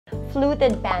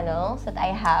fluted panels that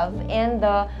I have and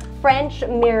the French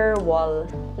mirror wall.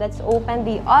 Let's open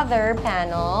the other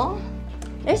panel.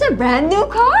 There's a brand new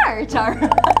car! Char!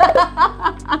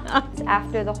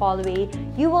 After the hallway,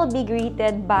 you will be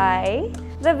greeted by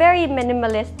the very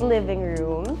minimalist living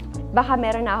room. Baka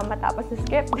meron na akong matapos na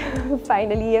script.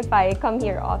 Finally, if I come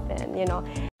here often, you know.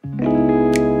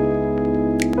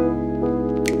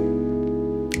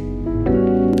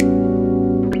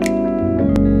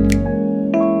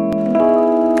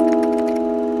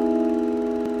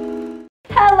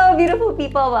 Beautiful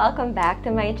people, welcome back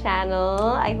to my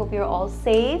channel. I hope you're all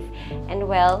safe and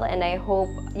well, and I hope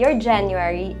your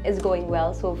January is going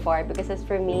well so far, because as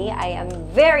for me, I am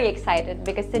very excited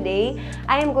because today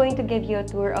I am going to give you a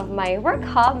tour of my work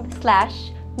hub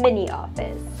 / mini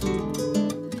office.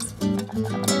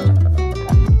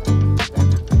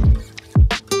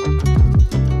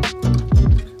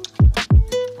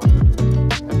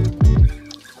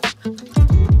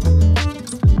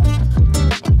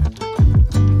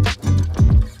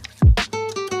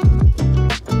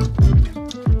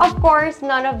 Of course,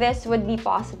 none of this would be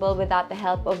possible without the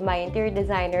help of my interior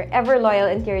designer, ever loyal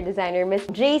interior designer, Miss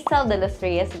Jaisel de los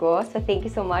Reyes Go. So thank you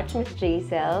so much, Miss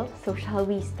Jaisel. So shall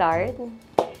we start?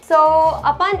 So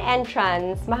upon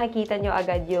entrance, makikita nyo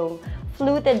agad yung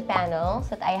fluted panels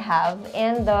that I have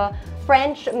and the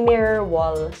French mirror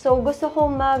wall. So gusto ko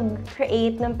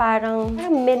mag-create ng parang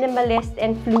minimalist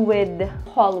and fluid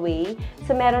hallway.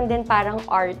 So meron din parang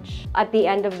arch at the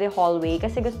end of the hallway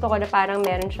kasi gusto ko na parang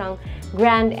meron siyang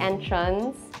grand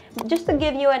entrance. Just to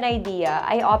give you an idea,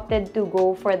 I opted to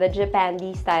go for the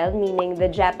Japandi style, meaning the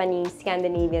Japanese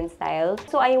Scandinavian style.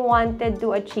 So I wanted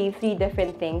to achieve 3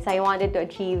 different things. I wanted to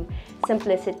achieve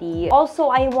simplicity.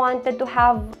 Also, I wanted to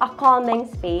have a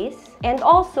calming space. And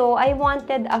also, I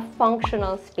wanted a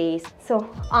functional space.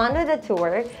 So, on to the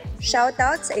tour.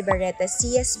 Shoutouts sa Ibarreta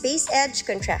Sia Space Edge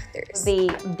Contractors. They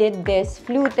did this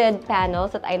fluted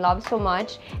panels that I love so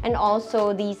much, and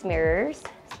also these mirrors.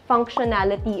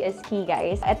 Functionality is key,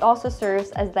 guys. It also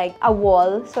serves as like a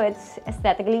wall, so it's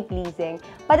aesthetically pleasing,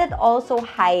 but it also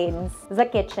hides the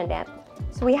kitchenette.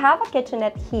 So we have a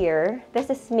kitchenette here. This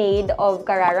is made of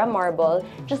Carrara marble,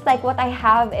 just like what I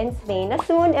have in Spain. Na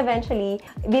soon, eventually,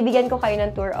 bibigyan ko kayo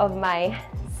ng tour of my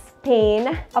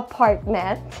Spain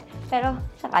apartment. Pero,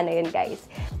 saka na yun, guys.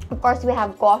 Of course, we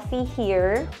have coffee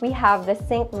here. We have the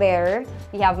sink there.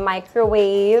 We have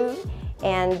microwave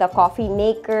and the coffee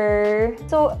maker.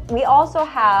 So, we also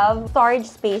have storage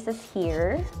spaces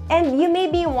here. And you may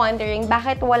be wondering,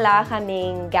 bakit wala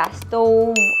kaming gas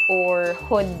stove or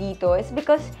hood dito? It's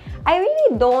because I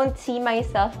really don't see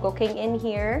myself cooking in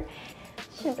here.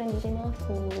 Siyempre, hindi rin mga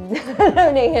food. Alam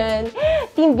na yan.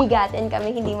 Team bigatin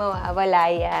kami, hindi mawawala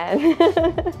yan.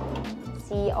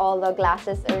 See, all the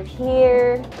glasses are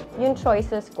here. Yung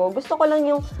choices ko, gusto ko lang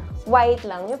yung white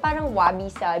lang. Yung parang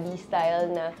wabi-sabi style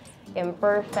na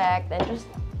imperfect and just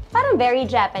parang very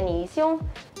Japanese, yung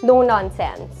no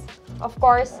nonsense. Of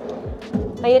course,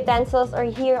 my utensils are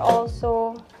here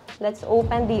also. Let's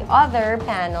open the other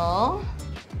panel.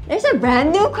 There's a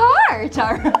brand new car!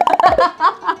 Char!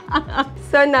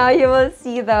 So now you will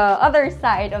see the other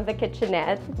side of the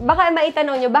kitchenette. Baka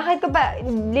maitanong nyo, bakit ko ba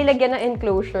lilagyan ng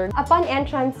enclosure? Upon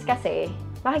entrance kasi,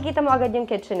 makikita mo agad yung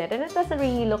kitchenette, and it doesn't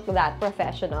really look that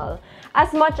professional.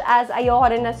 As much as ayoko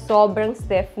rin na sobrang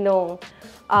stiff nung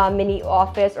mini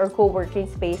office or co-working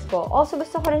space ko, also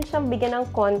gusto ko rin siyang bigyan ng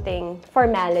konting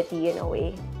formality in a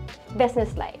way.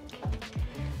 Business-like.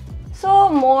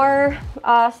 So, more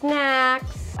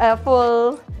snacks,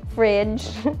 full fridge.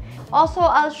 Also,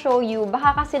 I'll show you,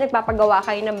 baka kasi nagpapagawa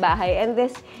kayo ng bahay, and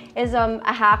this is a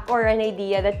hack or an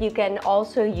idea that you can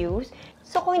also use.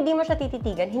 So, kung hindi mo siya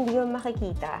tititigan, hindi mo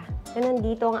makikita na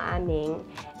nandito ang aming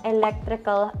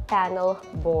electrical panel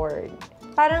board.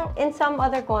 Parang in some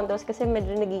other condos, kasi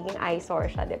medyo nagiging eyesore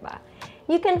siya, di ba?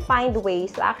 You can find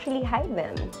ways to actually hide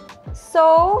them.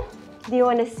 So, do you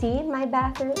want to see my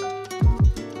bathroom?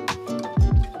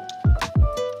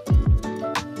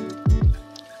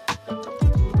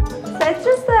 So, it's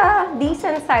just a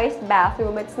decent-sized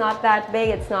bathroom. It's not that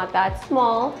big, it's not that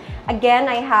small. Again,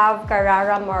 I have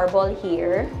Carrara marble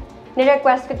here.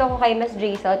 Nirequest ko to kay Miss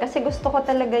Jaisel kasi gusto ko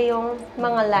talaga yung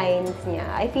mga lines niya.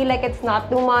 I feel like it's not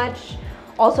too much,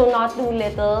 also not too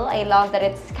little. I love that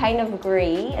it's kind of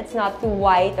gray. It's not too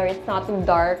white or it's not too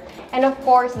dark. And of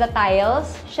course, the tiles.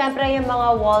 Syempre yung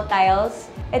mga wall tiles.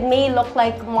 It may look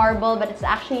like marble, but it's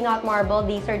actually not marble.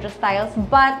 These are just tiles.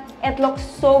 But it looks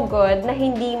so good na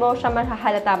hindi mo siya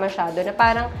mahahalata masyado. Na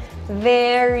parang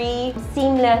very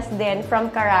seamless din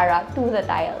from Carrara to the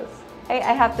tiles.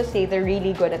 I have to say, they're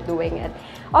really good at doing it.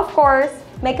 Of course,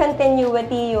 may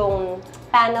continuity yung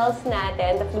panels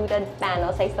natin, the fluted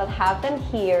panels, I still have them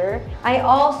here. I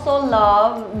also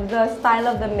love the style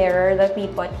of the mirror that we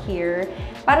put here.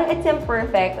 Parang it's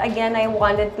imperfect. Again, I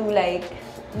wanted to like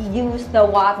use the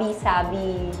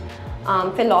wabi-sabi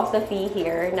philosophy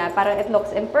here na parang it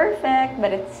looks imperfect,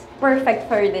 but it's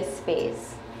perfect for this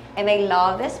space. And I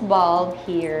love this bulb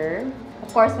here.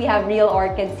 Of course, we have real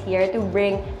orchids here to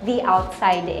bring the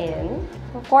outside in.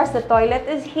 Of course, the toilet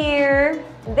is here.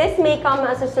 This may come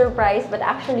as a surprise, but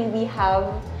actually we have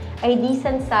a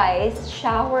decent-sized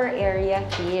shower area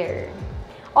here.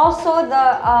 Also, the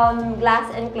glass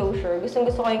enclosure.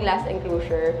 Gustong-gusto ko yung glass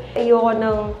enclosure. Ayoko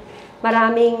ng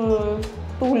maraming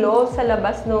tulo sa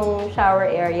labas ng shower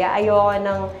area. Ayoko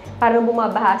ng parang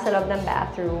bumabaha sa loob ng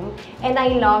bathroom. And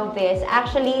I love this.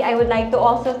 Actually, I would like to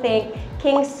also thank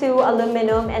King Su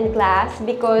Aluminum and Glass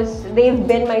because they've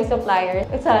been my suppliers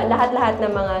sa lahat-lahat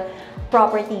ng mga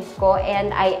properties ko.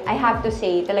 And I have to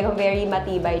say, talagang very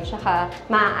matibay tsaka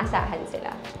maaasahan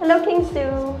sila. Hello, King Su!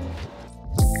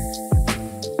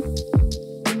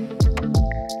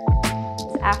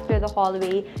 After the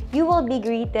hallway, you will be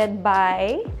greeted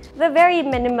by the very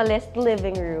minimalist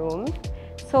living room.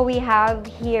 So we have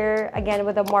here, again,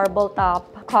 with a marble top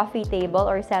coffee table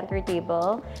or center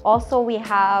table. Also, we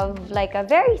have like a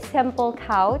very simple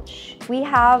couch. We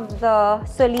have the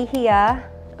Solihia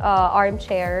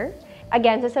armchair.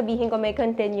 Again, sasabihin ko may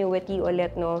continuity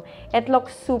ulit, no? It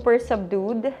looks super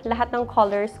subdued. Lahat ng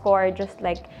colors ko are just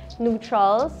like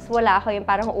neutrals. Wala ko yung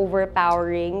parang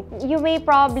overpowering. You may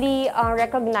probably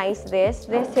recognize this.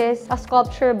 This is a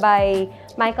sculpture by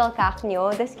Michael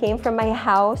Cacnio. This came from my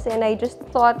house and I just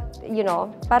thought, you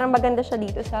know, parang maganda siya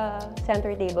dito sa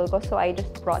center table ko, so I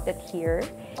just brought it here.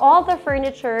 All the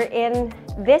furniture in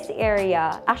this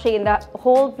area, actually in the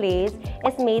whole place,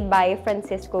 is made by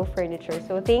Francisco Furniture.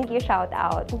 So thank you, shout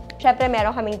out. Syempre,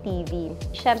 meron kaming TV.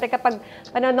 Syempre, kapag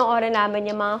panonoodin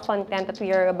namin yung mga content that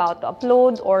we are about to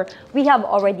upload or we have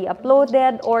already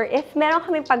uploaded, or if meron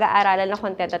kaming pag-aaralan na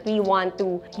content that we want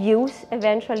to use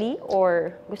eventually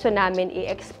or gusto namin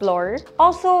i-explore.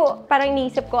 Also, parang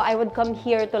naisip ko, I would come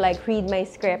here to like read my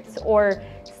scripts or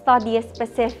study a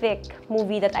specific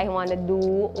movie that I want to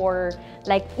do or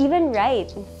like even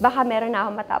write. Baka meron na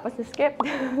akong matapos na script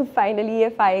finally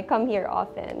if I come here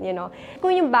often, you know.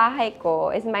 Kung yung bahay ko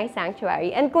is my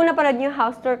sanctuary and kung napanood yung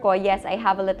house tour ko, yes, I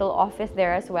have a little office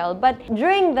there as well. But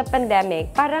during the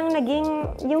pandemic, parang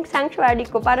naging yung sanctuary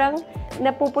ko, parang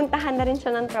napupuntahan na rin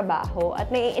siya ng trabaho at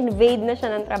nai-invade na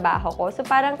siya ng trabaho ko. So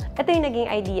parang ito yung naging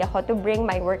idea ko to bring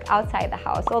my work outside the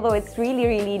house. Although it's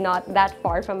really not that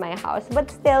far from my house. But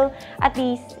still, at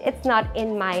least it's not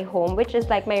in my home, which is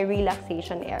like my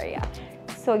relaxation area.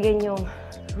 So yun yung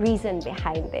reason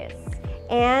behind this.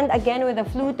 And again, with the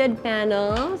fluted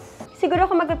panels, siguro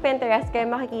kung mag-Pinterest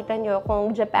kayo, makikita nyo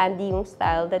kung Japandi yung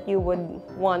style that you would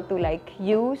want to like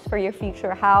use for your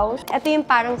future house. Ito yung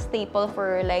parang staple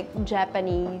for like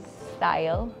Japanese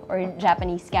style or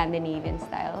Japanese Scandinavian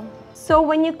style. So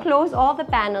when you close all the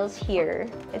panels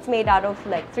here, it's made out of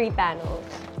like 3 panels.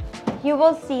 You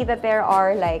will see that there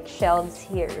are like shelves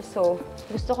here. So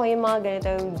gusto ko yung mga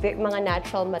ganito, mga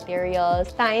natural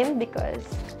materials. Time because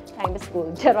time is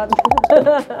gold. Charot.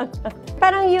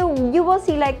 Parang you will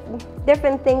see like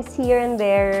different things here and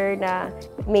there na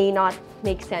may not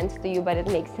make sense to you, but it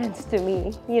makes sense to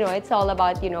me. You know, it's all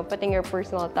about, you know, putting your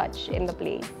personal touch in the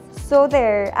place. So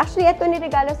there. Actually, ito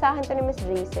niregalo sa akin to ni Miss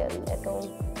Jaisel.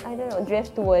 Itong, I don't know,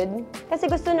 driftwood. Kasi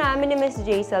gusto namin ni Miss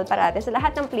Jaisel parate sa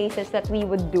lahat ng places that we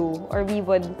would do or we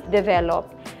would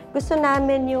develop. Gusto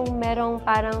namin yung merong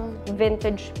parang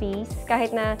vintage piece.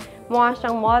 Kahit na mukha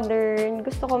siyang modern,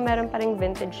 gusto ko meron parang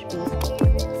vintage piece.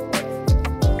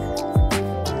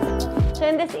 So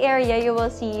in this area, you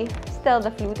will see still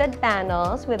the fluted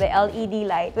panels with the LED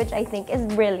light, which I think is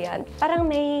brilliant. Parang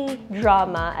may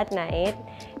drama at night.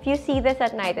 If you see this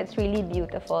at night, it's really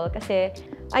beautiful kasi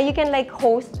you can like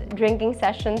host drinking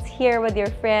sessions here with your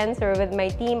friends or with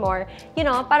my team, or you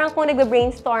know, parang kung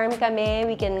nagbe-brainstorm kami,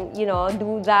 we can, you know,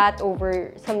 do that over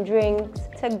some drinks.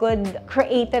 It's a good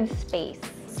creative space.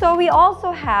 So we also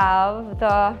have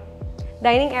the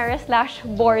dining area /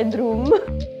 boardroom.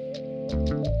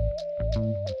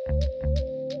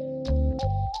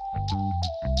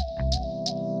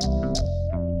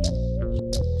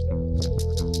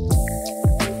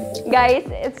 Guys,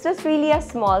 it's just really a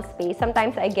small space.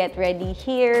 Sometimes I get ready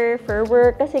here for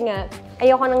work kasi nga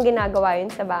ayoko nang ginagawa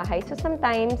yun sa bahay. So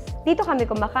sometimes, dito kami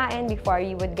kumakain before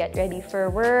you would get ready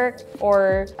for work,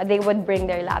 or they would bring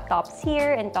their laptops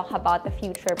here and talk about the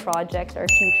future projects or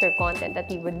future content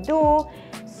that we would do.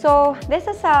 So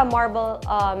this is a marble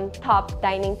top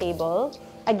dining table.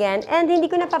 Again, and hindi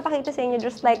ko napapakita sa inyo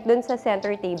just like dun sa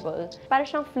center table. Para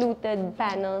siyang fluted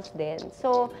panels din.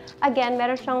 So, again,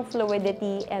 meron siyang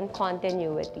fluidity and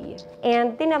continuity.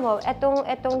 And tingnan mo,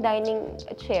 etong dining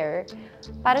chair,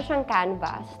 para siyang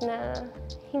canvas na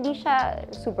hindi siya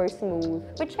super smooth,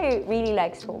 which I really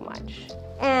like so much.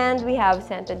 And we have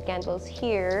scented candles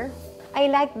here. I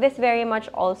like this very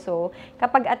much also.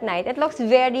 Kapag at night, it looks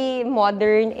very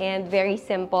modern and very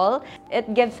simple.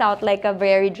 It gives out like a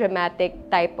very dramatic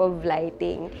type of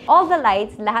lighting. All the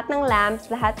lights, lahat ng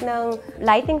lamps, lahat ng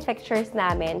lighting fixtures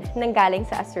namin nanggaling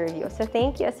sa Aservio. So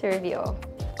thank you, Aservio.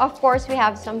 Of course, we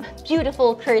have some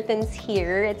beautiful curtains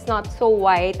here. It's not so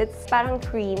white. It's parang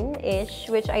cream-ish,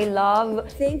 which I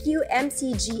love. Thank you,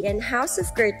 MCG and House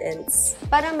of Curtains.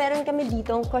 Parang meron kami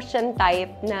ditong cushion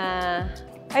type na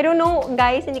I don't know,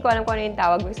 guys, hindi ko alam kung ano yung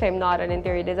tawag because I'm not an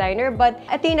interior designer, but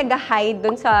ito yung nag-hide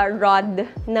dun sa rod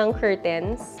ng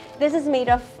curtains. This is made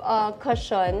of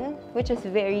cushion, which is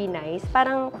very nice.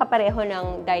 Parang kapareho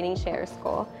ng dining chairs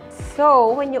ko.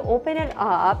 So, when you open it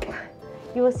up,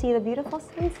 you will see the beautiful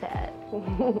sunset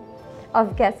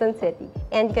of Quezon City.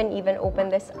 And you can even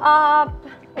open this up.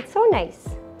 It's so nice.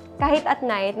 Kahit at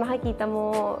night, makikita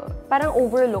mo, parang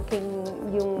overlooking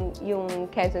yung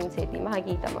Quezon City.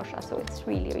 Makikita mo siya. So, it's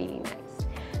really, really nice.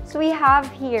 So, we have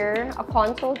here a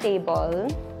console table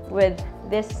with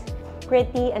this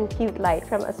pretty and cute light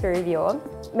from Aservio.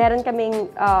 Meron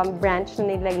kaming branch na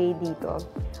nilagay dito.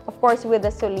 Of course, with the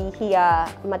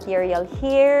Solihia material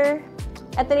here.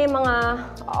 Ito na yung mga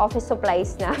office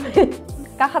supplies namin.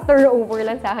 Kaka-turnover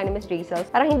lang sa akin ni Ms. Rachel.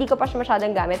 Parang hindi ko pa siya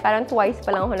masyadong gamit. Parang twice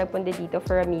pa lang ako nagpunta dito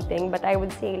for a meeting. But I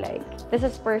would say like, this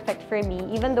is perfect for me.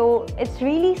 Even though it's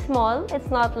really small,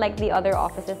 it's not like the other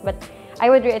offices. But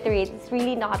I would reiterate, it's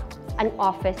really not an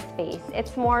office space.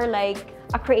 It's more like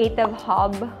a creative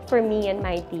hub for me and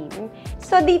my team.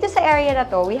 So dito sa area na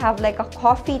to, we have like a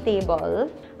coffee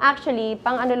table. Actually,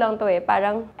 pang ano lang to eh,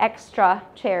 parang extra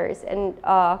chairs and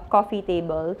coffee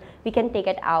table. We can take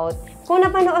it out. Kung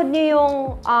napanood niyo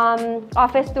yung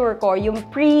office tour ko, yung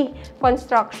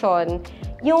pre-construction,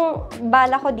 yung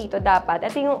bala ko dito dapat,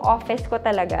 ito yung office ko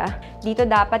talaga. Dito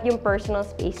dapat yung personal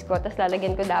space ko, tapos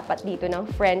lalagyan ko dapat dito ng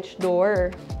French door.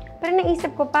 Pero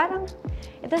naisip ko parang,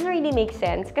 it doesn't really make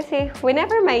sense kasi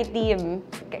whenever my team,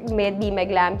 may it be my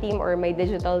glam team or my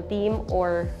digital team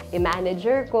or a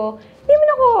manager ko, hindi man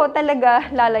ako talaga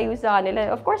lalayo sa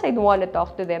kanila. Of course, I'd want to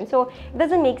talk to them. So, it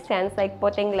doesn't make sense like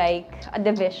putting like a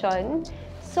division.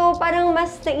 So, parang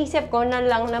mas naisip ko na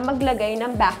lang na maglagay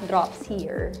ng backdrops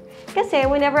here. Kasi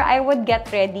whenever I would get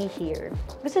ready here,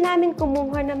 gusto namin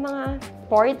kumuha ng mga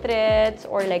portraits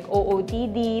or like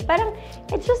OOTD. Parang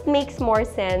it just makes more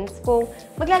sense kung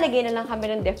maglalagay na lang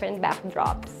kami ng different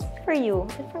backdrops for you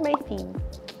and for my feed.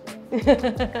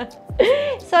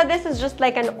 So, this is just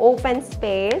like an open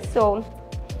space. So,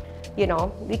 you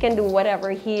know, we can do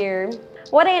whatever here.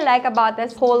 What I like about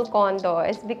this whole condo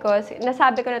is because,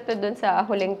 nasabi ko na to dun sa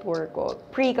huling tour ko,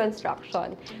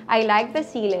 pre-construction. I like the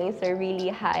ceilings, they're really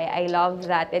high. I love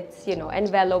that it's, you know,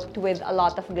 enveloped with a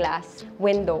lot of glass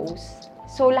windows.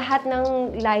 So, lahat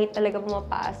ng light talaga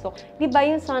pumapasok. Di ba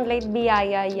yung sunlight,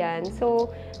 biyaya yan? So,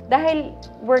 dahil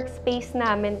workspace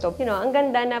namin to, you know, ang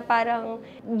ganda na parang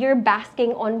you're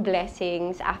basking on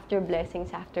blessings after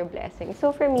blessings after blessings.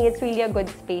 So, for me, it's really a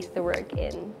good space to work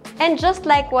in. And just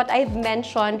like what I've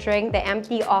mentioned during the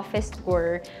empty office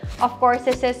tour, of course,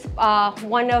 this is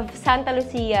one of Santa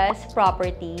Lucia's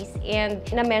properties. And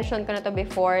na-mention ko na to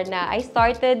before na I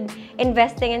started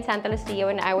investing in Santa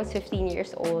Lucia when I was 15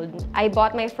 years old. I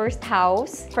bought my first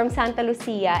house from Santa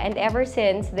Lucia, and ever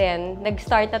since then,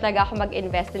 nag-start na talaga ako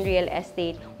mag-invest in real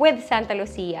estate with Santa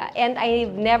Lucia. And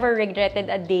I've never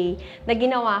regretted a day na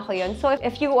ginawa ko yun. So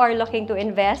if you are looking to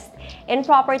invest in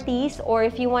properties or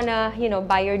if you wanna, you know,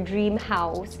 buy your dream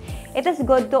house, it is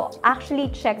good to actually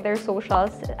check their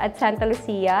socials at Santa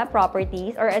Lucia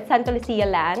Properties or at Santa Lucia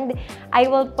Land. I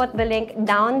will put the link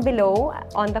down below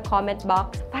on the comment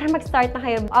box para mag-start na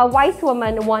kayo. A wise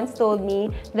woman once told me,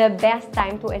 the best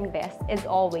time to invest is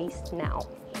always now.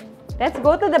 Let's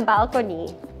go to the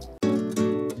balcony.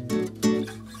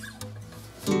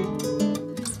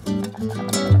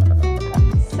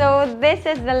 So this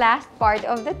is the last part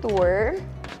of the tour.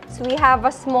 So we have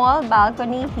a small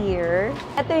balcony here.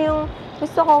 Ito yung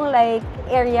gusto kong like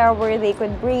area where they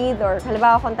could breathe or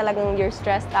halimbawa kung talagang you're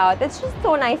stressed out. It's just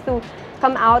so nice to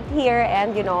come out here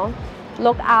and, you know,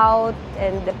 look out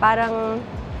and parang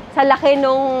sa laki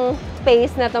nung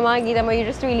space na ito, makikita mo, you're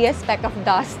just really a speck of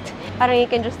dust. Parang you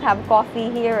can just have coffee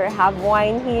here or have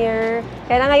wine here.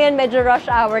 Kaya na ngayon medyo rush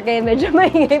hour, kaya medyo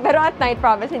maingay. Pero at night,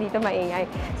 promise, hindi ito maingay.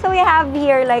 So we have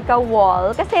here like a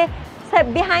wall. Kasi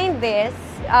behind this,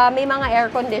 may mga air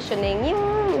conditioning,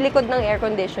 yung likod ng air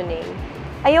conditioning.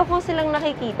 Ayoko silang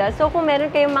nakikita. So, kung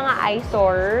meron kayong mga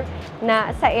eyesore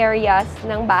na sa areas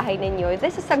ng bahay ninyo,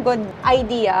 this is a good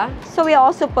idea. So, we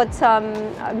also put some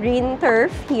green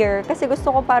turf here kasi gusto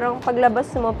ko parang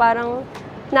paglabas mo, parang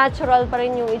natural pa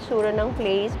rin yung itsura ng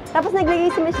place. Tapos,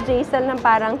 naglagay si Miss Jaisal ng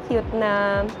parang cute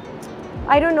na,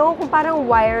 I don't know, kung parang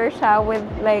wire siya with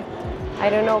like, I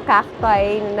don't know,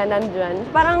 cacti na nandyan.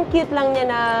 Parang cute lang niya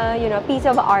na, you know, piece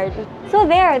of art. So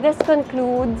there, this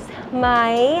concludes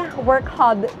my work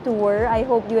hub tour. I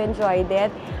hope you enjoyed it.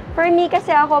 For me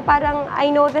kasi ako, parang I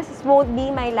know this won't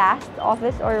be my last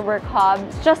office or work hub.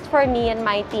 It's just for me and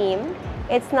my team.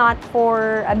 It's not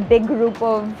for a big group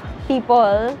of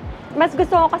people. Mas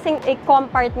gusto ko kasing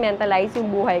i-compartmentalize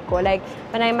yung buhay ko. Like,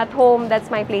 when I'm at home,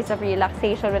 that's my place of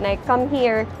relaxation. When I come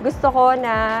here, gusto ko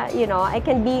na, you know, I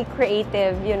can be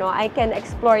creative, you know, I can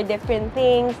explore different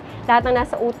things. Lahat ng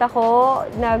nasa utak ko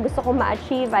na gusto ko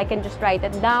ma-achieve, I can just write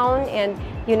it down and,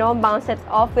 you know, bounce it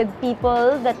off with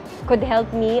people that could help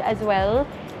me as well.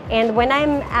 And when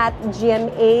I'm at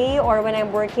GMA or when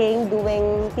I'm working,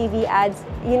 doing TV ads,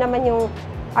 yun naman yung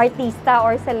artista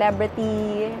or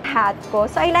celebrity hat ko.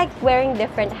 So, I like wearing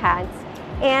different hats.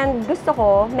 And gusto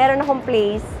ko, meron akong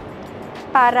place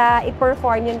para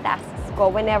i-perform yung tasks ko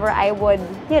whenever I would,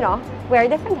 you know, wear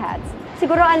different hats.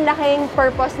 Siguro ang laking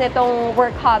purpose nitong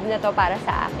work hub na to para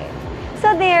sa akin.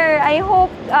 So there, I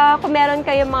hope kung meron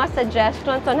kayong mga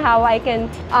suggestions on how I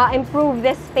can improve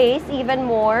this space even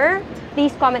more,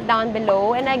 please comment down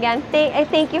below. And again, I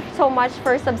thank you so much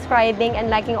for subscribing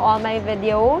and liking all my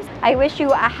videos. I wish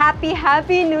you a happy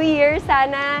New Year.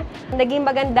 Sana naging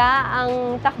maganda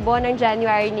ang takbo ng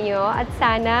January niyo. At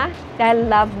sana, dahil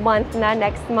love month na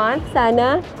next month,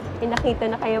 sana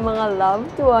nakita na kayo mga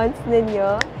loved ones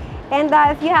ninyo. And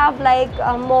if you have like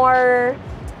more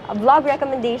vlog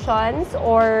recommendations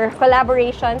or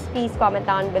collaborations, please comment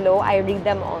down below. I read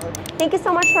them all. Thank you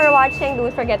so much for watching.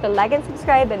 Don't forget to like and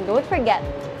subscribe, and don't forget,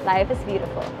 life is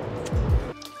beautiful.